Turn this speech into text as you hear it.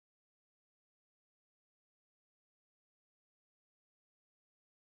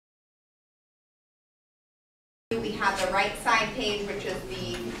have the right side page, which is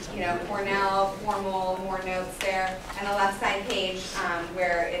the Cornell, formal, more notes there, and the left side page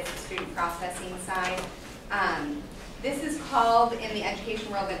where it's the student processing side. This is called, in the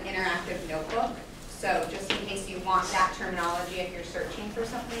education world, an interactive notebook. So just in case you want that terminology if you're searching for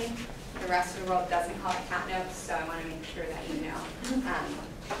something, the rest of the world doesn't call it cat notes, so I want to make sure that you know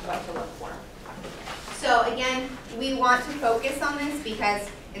what to look for. So again, we want to focus on this because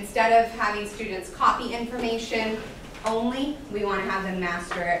instead of having students copy information only, we want to have them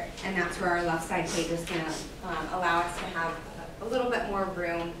master it, and that's where our left side page is going to allow us to have a little bit more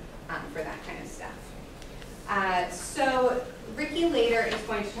room for that kind of stuff. So Ricky later is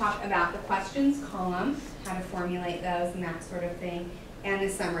going to talk about the questions column, how to formulate those and that sort of thing, and the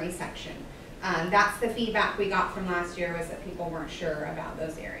summary section. That's the feedback we got from last year, was that people weren't sure about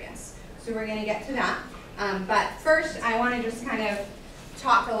those areas. So we're going to get to that. But first, I want to just kind of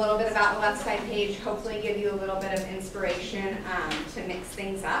talk a little bit about the left side page, hopefully give you a little bit of inspiration to mix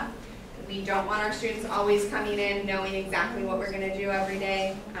things up. We don't want our students always coming in knowing exactly what we're going to do every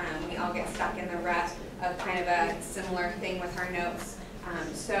day. We all get stuck in the rut of kind of a similar thing with our notes.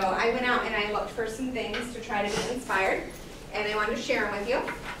 So I went out and I looked for some things to try to be inspired, and I wanted to share them with you.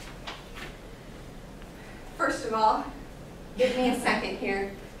 First of all, give me a second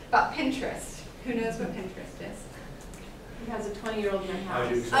here, about Pinterest. Who knows what Pinterest is? He has a 20-year-old in my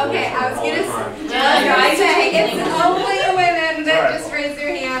house. Okay, I was going to say, it's only women that just raise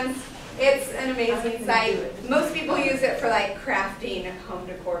their hands. It's an amazing site. Most people use it for like crafting, home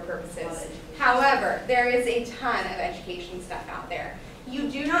decor purposes. However, there is a ton of education stuff out there. You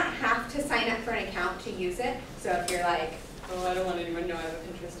do not have to sign up for an account to use it. So if you're like, oh, I don't want anyone to know I have a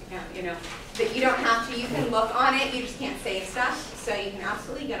Pinterest account, that you don't have to. You can look on it. You just can't save stuff. So you can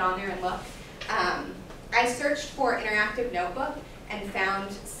absolutely get on there and look. I searched for interactive notebook and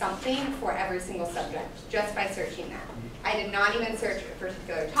found something for every single subject just by searching that. I did not even search for a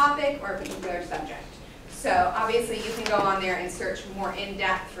particular topic or a particular subject. So obviously you can go on there and search more in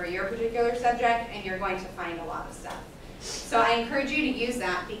depth for your particular subject, and you're going to find a lot of stuff. So I encourage you to use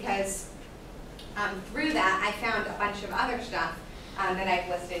that because through that I found a bunch of other stuff that I've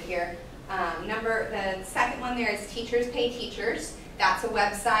listed here. The second one there is Teachers Pay Teachers. That's a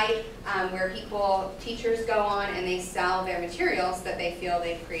website where teachers go on and they sell their materials that they feel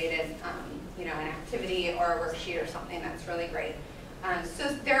they've created, an activity or a worksheet or something. That's really great. So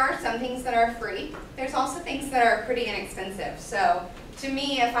there are some things that are free. There's also things that are pretty inexpensive. So to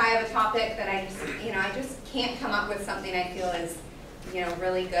me, if I have a topic that I just can't come up with something I feel is,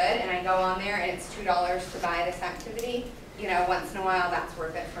 really good, and I go on there and it's $2 to buy this activity, once in a while that's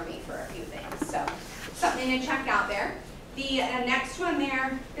worth it for me for a few things. So something to check out there. The next one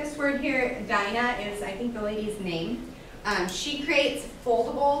there, this word here, Dinah, is I think the lady's name. She creates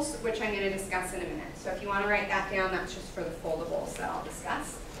foldables, which I'm going to discuss in a minute. So if you want to write that down, that's just for the foldables that I'll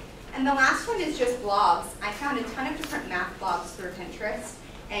discuss. And the last one is just blogs. I found a ton of different math blogs through Pinterest,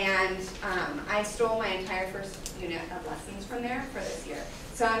 and I stole my entire first unit of lessons from there for this year.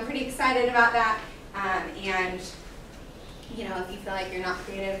 So I'm pretty excited about that. And if you feel like you're not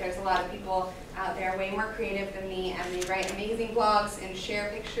creative, there's a lot of people out there way more creative than me, and they write amazing blogs and share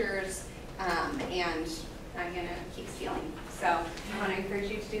pictures, and I'm going to keep stealing. So I want to encourage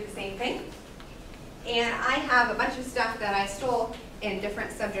you to do the same thing. And I have a bunch of stuff that I stole in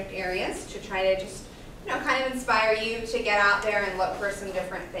different subject areas to try to just, kind of inspire you to get out there and look for some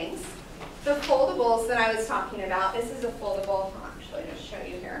different things. The foldables that I was talking about, this is a foldable. I'll actually just show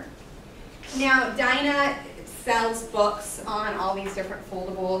you here. Now, Dinah sells books on all these different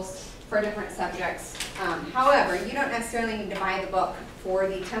foldables for different subjects. However, you don't necessarily need to buy the book for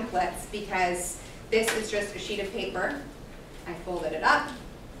the templates because this is just a sheet of paper. I folded it up,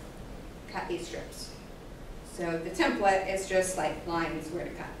 cut these strips. So the template is just like lines where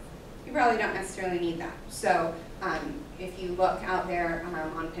to cut. You probably don't necessarily need that. So if you look out there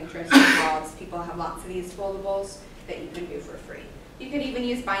on Pinterest and blogs, people have lots of these foldables that you can do for free. You could even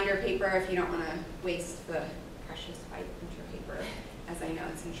use binder paper if you don't want to waste the precious white printer paper, as I know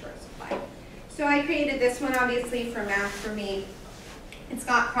it's in short supply. So I created this one obviously for math for me. It's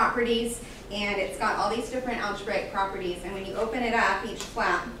got properties, and it's got all these different algebraic properties, and when you open it up, each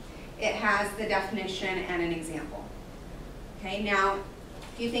flap, it has the definition and an example. Okay, now,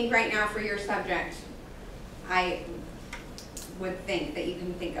 if you think right now for your subject, I would think that you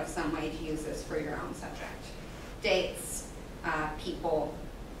can think of some way to use this for your own subject. Dates, people,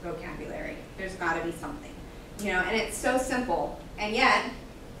 vocabulary. There's got to be something. And it's so simple, and yet,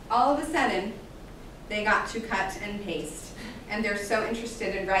 all of a sudden, they got to cut and paste. And they're so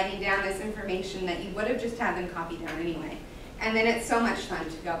interested in writing down this information that you would have just had them copy down anyway. And then it's so much fun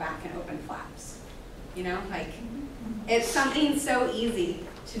to go back and open flaps. It's something so easy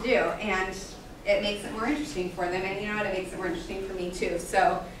to do, and it makes it more interesting for them, and you know what, it makes it more interesting for me too.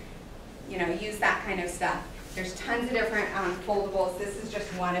 So, you know, use that kind of stuff. There's tons of different foldables. This is just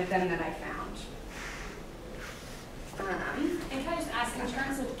one of them that I found. And can I just ask, in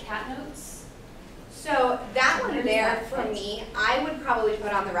terms of cat notes? So that one there, for me, I would probably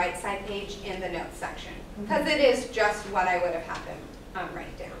put on the right side page in the notes section, because it is just what I would have had them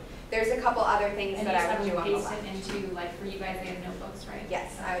write down. There's a couple other things that I would do on the left. And you just have them paste it into, like, for you guys, they have notebooks, right?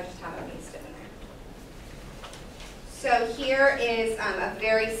 Yes, I would just have them paste it in there. So here is a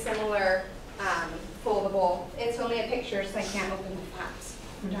very similar foldable. It's only a picture, so I can't open the flaps.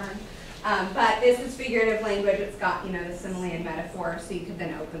 Darn. But this is figurative language. It's got, you know, the simile and metaphor, so you could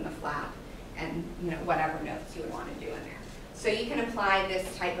then open the flap and, you know, whatever notes you would want to do in there. So you can apply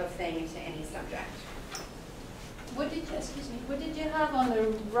this type of thing to any subject. What did you have on the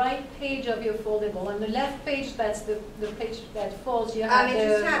right page of your foldable? On the left page, that's the page that folds. You have It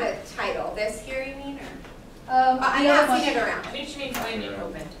just had a title. This here, you mean? Or? I'm the other not seeing one. it around. I think she means when you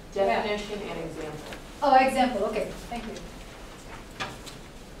open. Definition and example. Oh, example. Okay, thank you.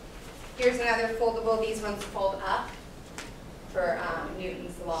 Here's another foldable. These ones fold up for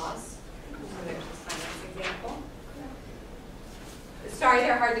Newton's laws. So there's a science example. Sorry,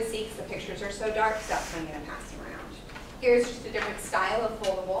 they're hard to see because the pictures are so dark, so that's why I'm going to pass them around. Here's just a different style of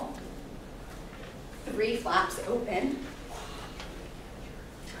foldable. 3 flaps open.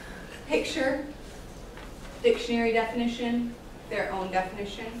 Picture, dictionary definition, their own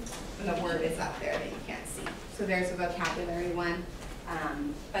definition, and the word is up there that you can't see. So there's a vocabulary one.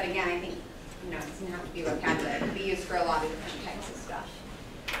 But again, I think, you know, it doesn't have to be vocabulary. It can be used for a lot of different types of stuff.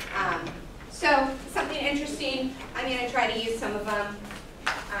 So something interesting, I'm going to try to use some of them.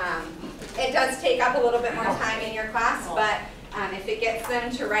 It does take up a little bit more time in your class, but if it gets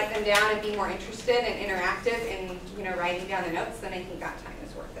them to write them down and be more interested and interactive in, you know, writing down the notes, then I think that time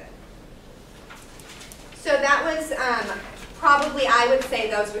is worth it. So that was probably, I would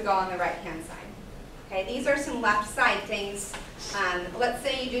say those would go on the right-hand side. Okay, these are some left side things. Let's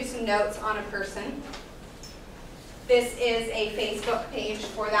say you do some notes on a person. This is a Facebook page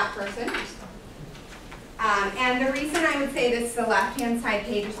for that person. And the reason I would say this is the left-hand side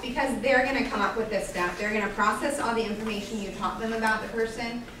page is because they're going to come up with this stuff. They're going to process all the information you taught them about the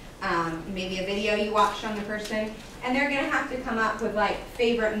person, maybe a video you watched on the person, and they're going to have to come up with like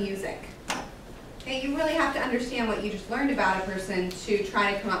favorite music. Okay, you really have to understand what you just learned about a person to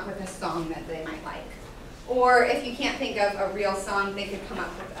try to come up with a song that they might like. Or if you can't think of a real song, they could come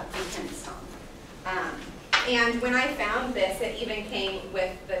up with a pretend song. And when I found this, it even came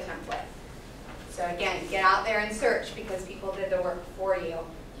with the template. So again, get out there and search because people did the work for you.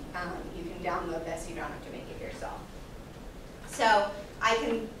 You can download this, you don't have to make it yourself. So I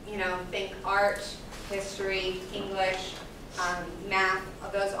can, you know, think art, history, English, math,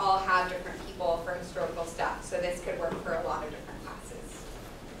 those all have different people for historical stuff. So this could work for a lot of different classes.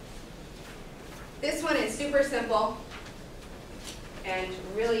 This one is super simple and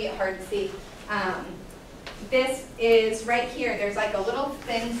really hard to see. This is right here. There's like a little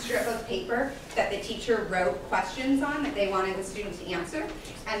thin strip of paper that the teacher wrote questions on that they wanted the student to answer,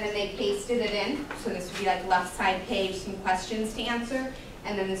 and then they pasted it in. So this would be like left side page, some questions to answer,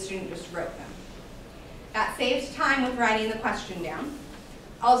 and then the student just wrote them. That saves time with writing the question down.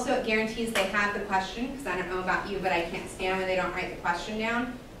 Also, it guarantees they have the question, because I don't know about you, but I can't stand when they don't write the question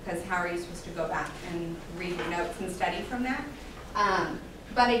down, because how are you supposed to go back and read the notes and study from that?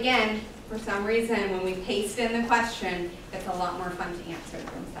 But again, for some reason, when we paste in the question, it's a lot more fun to answer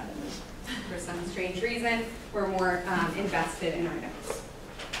them suddenly. For some strange reason, we're more invested in our notes.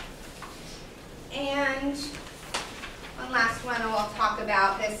 And one last one I'll talk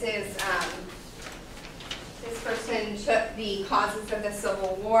about. This is, this person took the causes of the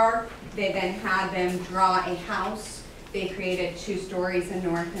Civil War. They then had them draw a house. They created 2 stories, a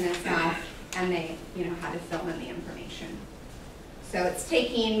north and a south, and they, you know, had to fill in the information. So it's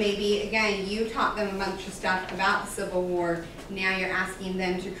taking maybe, again, you taught them a bunch of stuff about the Civil War. Now you're asking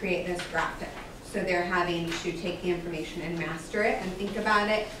them to create this graphic. So they're having to take the information and master it and think about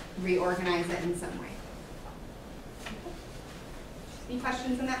it, reorganize it in some way. Any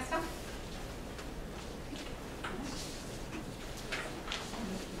questions on that stuff?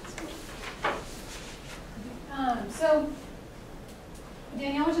 So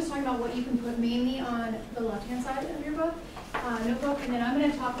Danielle was just talking about what you can put mainly on the left-hand side of your book, notebook, and then I'm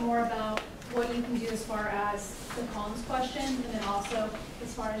going to talk more about what you can do as far as the columns questions, and then also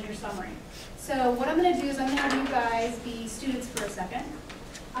as far as your summary. So what I'm going to do is I'm going to have you guys be students for a second.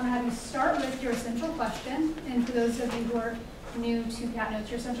 I'm going to have you start with your essential question, and for those of you who are new to Cat Notes.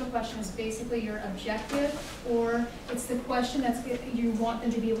 Your central question is basically your objective, or it's the question that's you want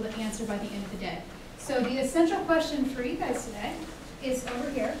them to be able to answer by the end of the day. So the essential question for you guys today is over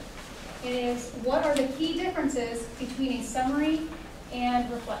here. It is, what are the key differences between a summary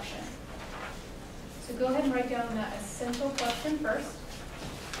and reflection? So go ahead and write down that essential question first.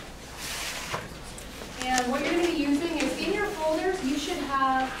 And what you're going to be using is, in your folders, you should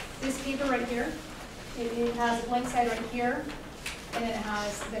have this paper right here. It has a blank side right here, and then it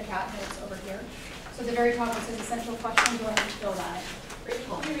has the Cat Notes over here. So at the very top it says essential question. Go ahead and fill that.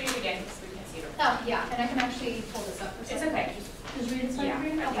 Let me read it again so we can see it. Oh, yeah, and I can actually pull this up. It's okay. Just read it so Yeah, I can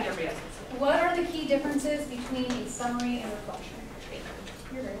read it? I think Okay. everybody else can see it. What are the key differences between a summary and reflection?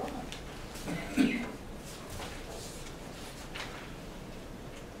 You're very welcome.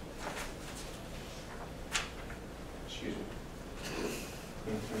 Excuse me.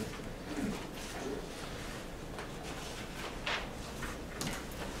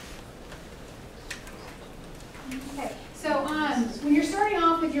 Okay, so when you're starting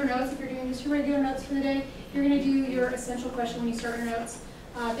off with your notes, if you're doing just your regular notes for the day, you're going to do your essential question when you start your notes.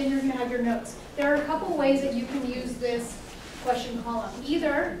 Then you're going to have your notes. There are a couple ways that you can use this question column.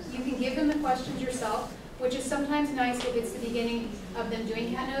 Either you can give them the questions yourself, which is sometimes nice if it's the beginning of them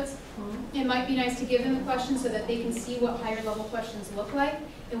doing Cat Notes. It might be nice to give them the questions so that they can see what higher level questions look like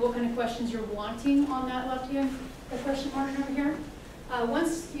and what kind of questions you're wanting on that left-hand question margin over here.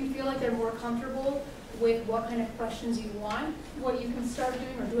 Once you feel like they're more comfortable with what kind of questions you want, what you can start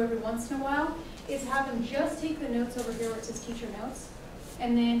doing or do every once in a while is have them just take the notes over here where it says teacher notes,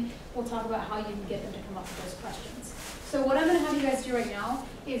 and then we'll talk about how you can get them to come up with those questions. So what I'm going to have you guys do right now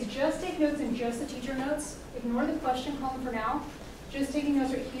is just take notes in just the teacher notes. Ignore the question column for now. Just taking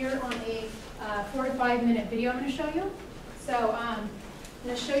notes right here on a 4 to 5 minute video I'm going to show you. So I'm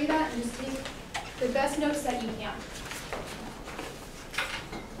going to show you that and just take the best notes that you can.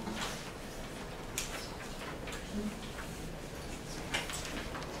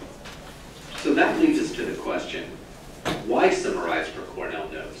 So that leads us to the question, why summarize for Cornell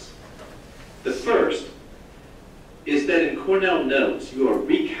Notes? The first is that in Cornell Notes, you are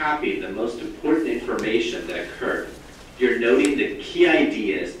recapping the most important information that occurred. You're noting the key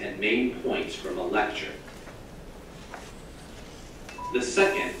ideas and main points from a lecture. The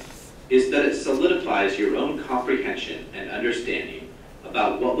second is that it solidifies your own comprehension and understanding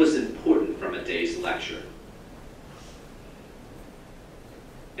about what was important from a day's lecture.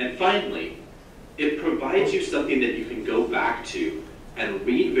 And finally, it provides you something that you can go back to and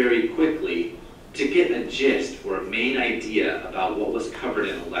read very quickly to get a gist or a main idea about what was covered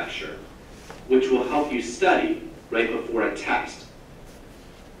in a lecture, which will help you study right before a test.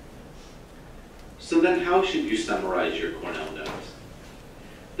 So then how should you summarize your Cornell notes?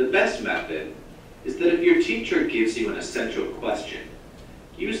 The best method is that if your teacher gives you an essential question,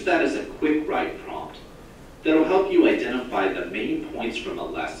 use that as a quick write prompt that'll help you identify the main points from a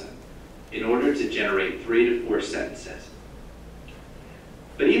lesson in order to generate 3 to 4 sentences.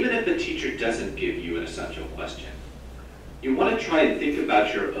 But even if the teacher doesn't give you an essential question, you want to try and think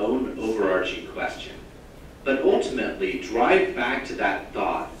about your own overarching question, but ultimately drive back to that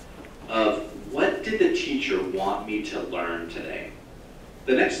thought of, what did the teacher want me to learn today?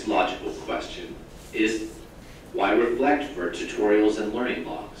 The next logical question is, why reflect for tutorials and learning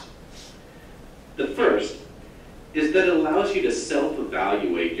logs? The first is that it allows you to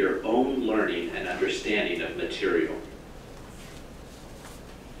self-evaluate your own learning and understanding of material.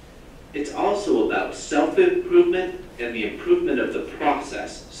 It's also about self-improvement and the improvement of the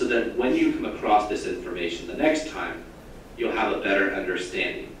process so that when you come across this information the next time, you'll have a better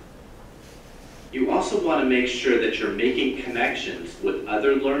understanding. You also want to make sure that you're making connections with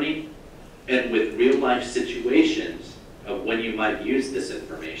other learning and with real-life situations of when you might use this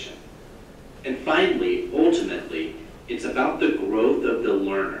information. And finally, ultimately, it's about the growth of the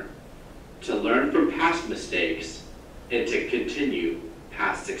learner, to learn from past mistakes and to continue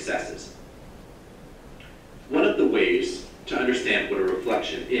past successes. One of the ways to understand what a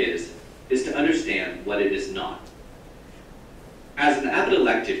reflection is to understand what it is not. As an avid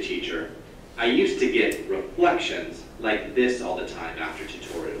elective teacher, I used to get reflections like this all the time after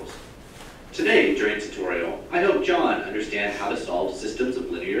tutorials. Today, during tutorial, I help John understand how to solve systems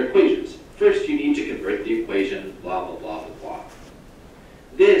of linear equations. First, you need to convert the equation, blah, blah, blah, blah, blah.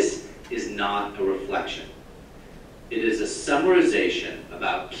 This is not a reflection. It is a summarization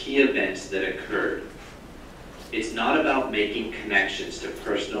about key events that occurred. It's not about making connections to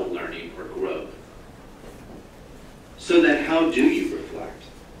personal learning or growth. So then how do you reflect?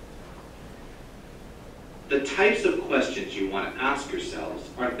 The types of questions you want to ask yourselves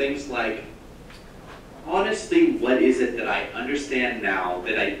are things like, Honestly, what is it that I understand now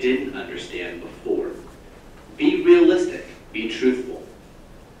that I didn't understand before? Be realistic, be truthful.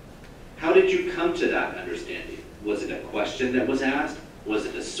 How did you come to that understanding? Was it a question that was asked? Was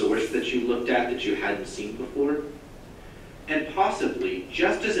it a source that you looked at that you hadn't seen before? And possibly,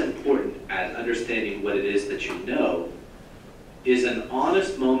 just as important as understanding what it is that you know, is an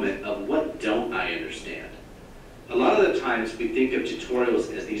honest moment of what don't I understand. A lot of the times we think of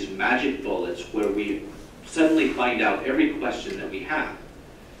tutorials as these magic bullets where we suddenly find out every question that we have.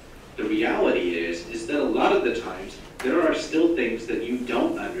 The reality is that a lot of the times there are still things that you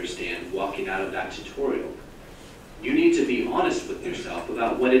don't understand walking out of that tutorial. You need to be honest with yourself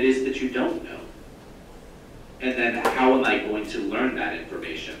about what it is that you don't know. And then how am I going to learn that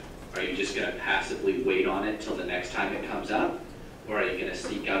information? Are you just going to passively wait on it till the next time it comes up? Or are you going to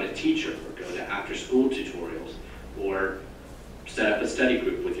seek out a teacher or go to after-school tutorials or set up a study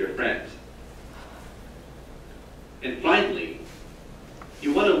group with your friends? And finally,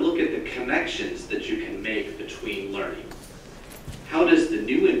 you want to look at the connections that you can make between learning. How does the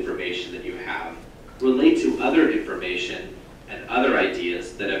new information that you have relate to other information and other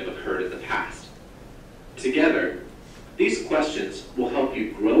ideas that have occurred in the past? Together, these questions will help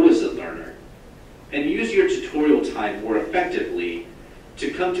you grow as a learner and use your tutorial time more effectively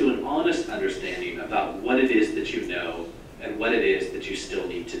to come to an honest understanding about what it is that you know and what it is that you still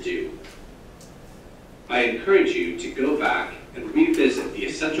need to do. I encourage you to go back and revisit the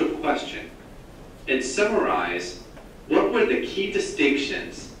essential question and summarize what were the key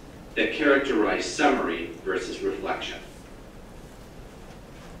distinctions that characterize summary versus reflection.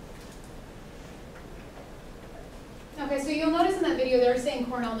 Okay, so you'll notice in that video they're saying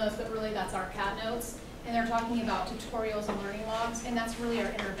Cornell notes, but really that's our CAT notes. And they're talking about tutorials and learning logs, and that's really our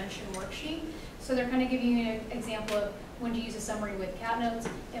intervention worksheet. So they're kind of giving you an example of when to use a summary with CAT notes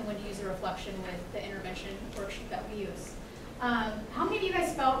and when to use a reflection with the intervention worksheet that we use. How many of you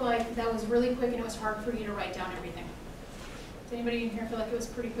guys felt like that was really quick and it was hard for you to write down everything? Does anybody in here feel like it was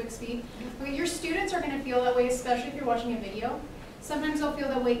pretty quick speed? Okay, your students are going to feel that way, especially if you're watching a video. Sometimes they'll feel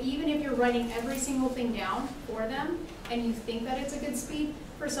that way even if you're writing every single thing down for them and you think that it's a good speed.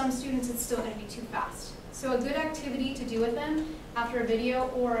 For some students, it's still going to be too fast. So a good activity to do with them after a video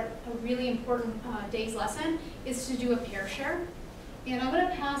or a really important day's lesson is to do a pair share. And I'm going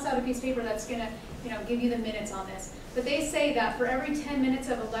to pass out a piece of paper that's going to give you the minutes on this. But they say that for every 10 minutes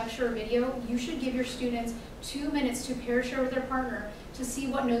of a lecture or video, you should give your students 2 minutes to pair share with their partner to see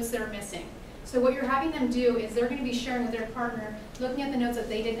what notes they're missing. So what you're having them do is they're going to be sharing with their partner, looking at the notes that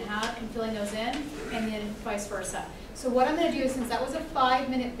they didn't have and filling those in, and then vice versa. So what I'm going to do is, since that was a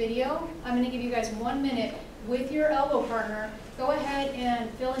 5-minute video, I'm going to give you guys 1 minute with your elbow partner. Go ahead and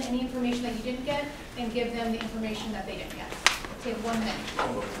fill in any information that you didn't get and give them the information that they didn't get. Take 1 minute.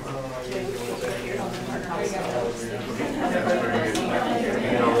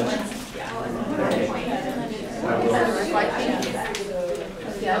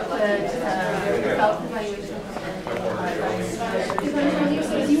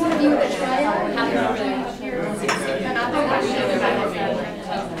 If you want to be with a child,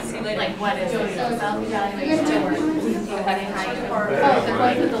 like what is it? Self-evaluation. Oh, the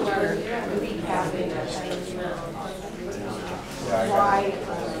one with the learner. Why?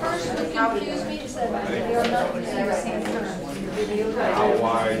 First, what confused me is that they're not using the same terms.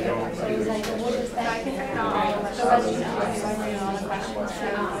 Why don't So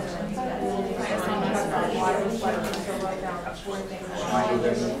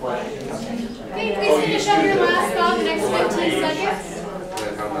okay, please finish up your last thought the next 15 seconds.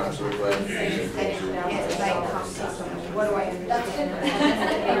 What do I do? That's good.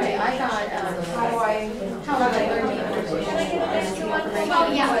 I got, how do I learn the information? Can I get an extra one? Oh,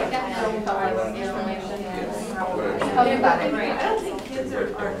 yeah, like that. Oh, you got it. I don't think kids are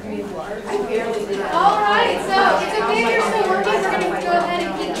creative. I barely do that. All right, so it's okay if you're still working. We're going to go ahead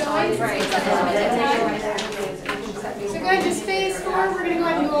and keep going. So go ahead, just phase forward. We're going to go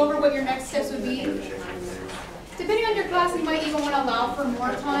ahead and go over what your next steps would be. Depending on your class, you might even want to allow for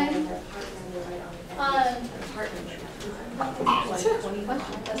more time.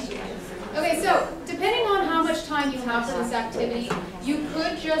 Okay, so depending on how much time you have for this activity, you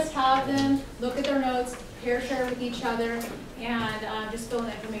could just have them look at their notes, pair share with each other, and just fill in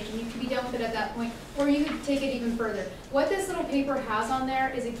the information. You could be done with it at that point, or you could take it even further. What this little paper has on there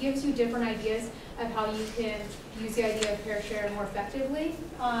is it gives you different ideas of how you can use the idea of pair share more effectively.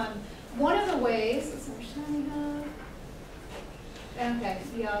 One of the ways, let's see how much time we have. Okay,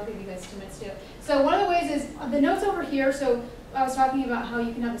 yeah, I'll give you guys 2 minutes too. So one of the ways is, the notes over here, so I was talking about how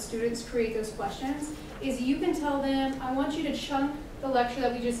you can have the students create those questions, is you can tell them, I want you to chunk the lecture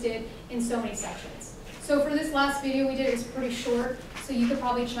that we just did in so many sections. So for this last video we did, it was pretty short, so you could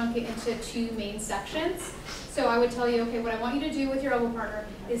probably chunk it into 2 main sections. So I would tell you, okay, what I want you to do with your elbow partner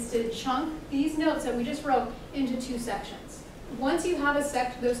is to chunk these notes that we just wrote into 2 sections. Once you have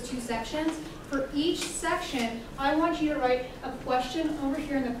those 2 sections, for each section, I want you to write a question over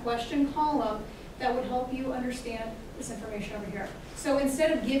here in the question column that would help you understand this information over here. So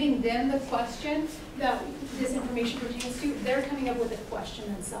instead of giving them the question that this information pertains to, they're coming up with a question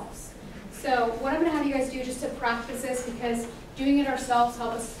themselves. So what I'm going to have you guys do just to practice this, because doing it ourselves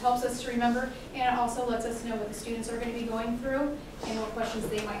helps us to remember, and it also lets us know what the students are going to be going through and what questions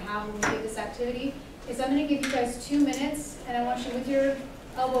they might have when we do this activity, is I'm going to give you guys 2 minutes, and I want you with your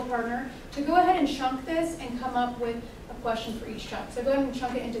elbow partner to go ahead and chunk this and come up with a question for each chunk. So go ahead and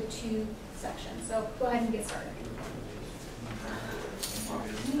chunk it into 2 sections. So go ahead and get started.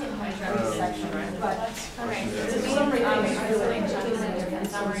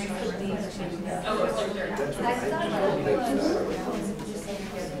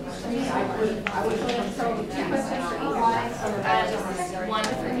 One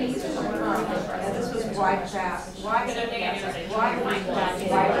for me. This was why craft. Why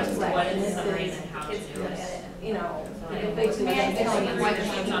what is summaries and how to do it? You know, basically telling you why the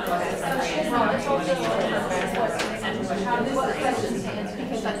change on what questions to answer,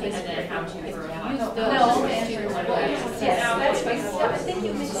 because I think that how to yes, I think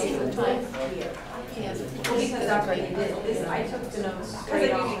you missed the time here. Because I already did this, I took the notes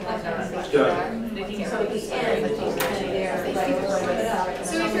straight off. So at the end, there.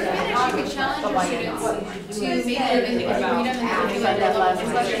 So if you're finished, you could challenge your students to maybe even read them and do like a level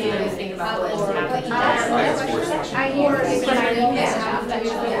discussion about what I hear is when I know that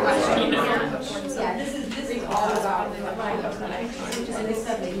yeah, this is all about and this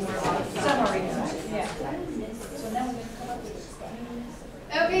summary.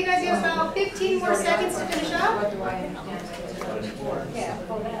 Okay, guys, you have about 15 more seconds to finish up. What do I understand? Yeah,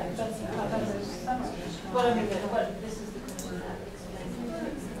 well, I mean, what this is the question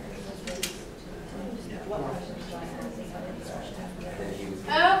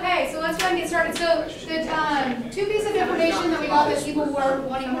that Okay, so let's go ahead and get started. So the 2 pieces of information that we got that people were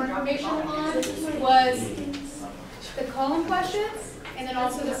wanting more information on was the column questions and then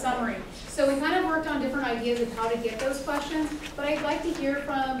also the summary. So we kind of worked on different ideas of how to get those questions, but I'd like to hear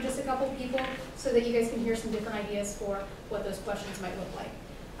from just a couple people so that you guys can hear some different ideas for what those questions might look like.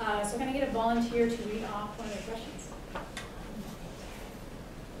 So can I get a volunteer to read off one of the questions?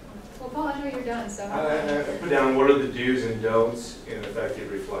 Well, Paul, I know you're done, so. I put down what are the do's and don'ts in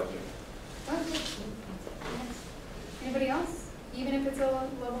effective reflection. Okay. Anybody else? Even if it's a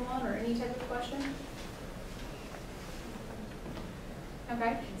level 1 or any type of question?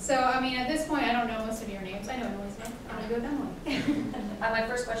 Okay, so I mean, at this point, I don't know most of your names. I know Emily's name. I'm going to go with Emily. My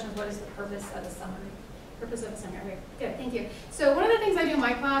first question is, what is the purpose of a summary? Purpose of a summary. Okay, good, thank you. So one of the things I do in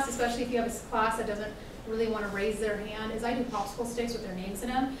my class, especially if you have a class that doesn't really want to raise their hand, is I do popsicle sticks with their names in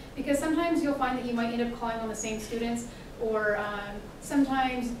them, because sometimes you'll find that you might end up calling on the same students, or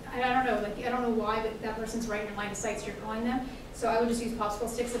sometimes, I don't know, like I don't know why, but that person's right in your line of sight, so you're calling them. So I would just use popsicle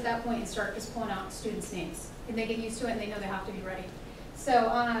sticks at that point and start just pulling out students' names. And they get used to it and they know they have to be ready.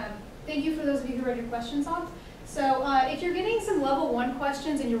 So thank you for those of you who read your questions off. So if you're getting some level 1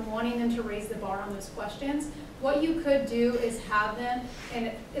 questions and you're wanting them to raise the bar on those questions, what you could do is have them,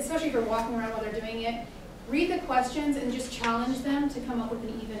 and especially if you're walking around while they're doing it, read the questions and just challenge them to come up with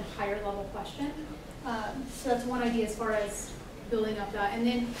an even higher level question. So that's one idea as far as building up that. And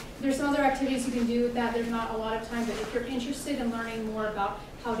then there's some other activities you can do with that. There's not a lot of time, but if you're interested in learning more about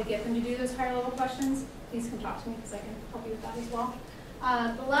how to get them to do those higher level questions, please come talk to me because I can help you with that as well.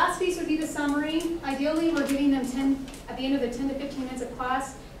 The last piece would be the summary. Ideally, we're giving them at the end of the 10 to 15 minutes of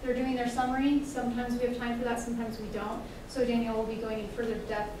class, they're doing their summary. Sometimes we have time for that, sometimes we don't. So Danielle will be going in further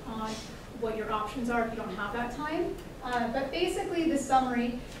depth on what your options are if you don't have that time. But basically the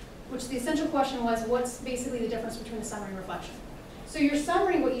summary, which the essential question was, what's basically the difference between the summary and reflection? So your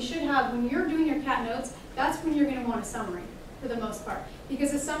summary, what you should have when you're doing your CAT notes, that's when you're going to want a summary for the most part.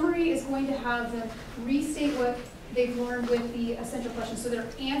 Because the summary is going to have them restate what they've learned with the essential question. So they're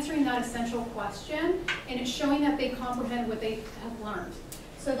answering that essential question, and it's showing that they comprehend what they have learned.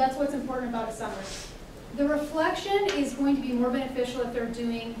 So that's what's important about a summary. The reflection is going to be more beneficial if they're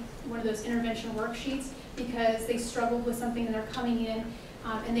doing one of those intervention worksheets, because they struggled with something and they're coming in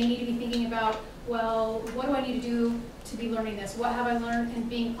and they need to be thinking about, well, what do I need to do to be learning this? What have I learned? And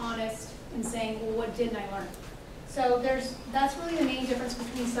being honest and saying, well, what didn't I learn? So that's really the main difference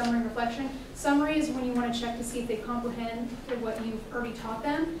between summary and reflection. Summary is when you want to check to see if they comprehend what you've already taught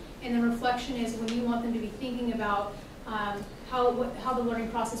them, and then reflection is when you want them to be thinking about how the learning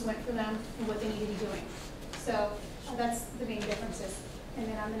process went for them and what they need to be doing. So that's the main differences. And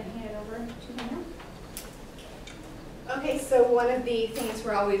then I'm going to hand it over to Hannah. Okay, so one of the things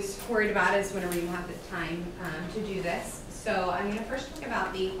we're always worried about is whenever you have the time to do this. So I'm going to first talk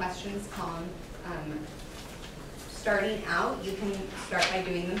about the questions column. Starting out, you can start by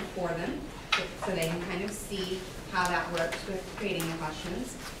doing them for them so they can kind of see how that works with creating the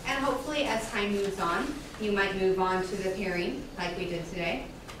questions. And hopefully as time moves on, you might move on to the pairing like we did today.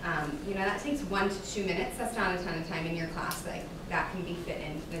 You know, that takes 1 to 2 minutes. That's not a ton of time in your class. Like, that can be fit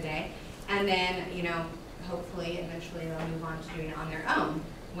into the day. And then, you know, hopefully eventually they'll move on to doing it on their own,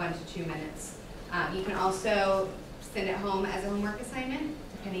 1 to 2 minutes. You can also send it home as a homework assignment,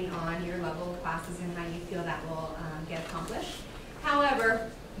 depending on your level of classes and how you feel that will get accomplished. However,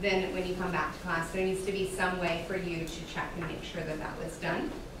 then when you come back to class, there needs to be some way for you to check and make sure that that was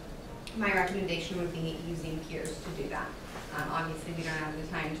done. My recommendation would be using peers to do that. Obviously, we don't have the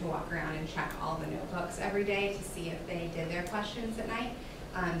time to walk around and check all the notebooks every day to see if they did their questions at night.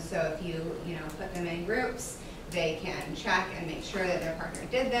 So if you put them in groups, they can check and make sure that their partner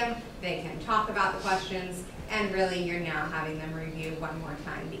did them. They can talk about the questions, and really you're now having them review one more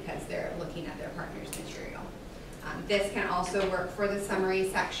time because they're looking at their partner's material. This can also work for the summary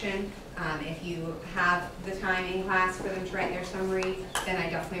section. If you have the time in class for them to write their summary, then I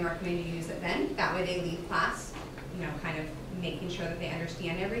definitely recommend you use it then. That way they leave class, kind of making sure that they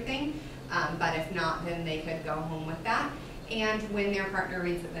understand everything. But if not, then they could go home with that. And when their partner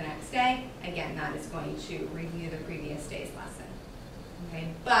reads it the next day, again, that is going to review the previous day's lesson. Okay?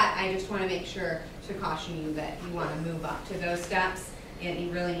 But I just want to make sure to caution you that you want to move up to those steps.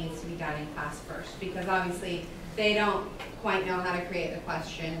 It really needs to be done in class first, because obviously they don't quite know how to create the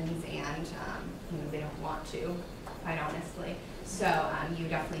questions, and they don't want to, quite honestly. So you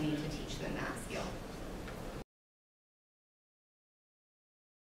definitely need to teach them that skill.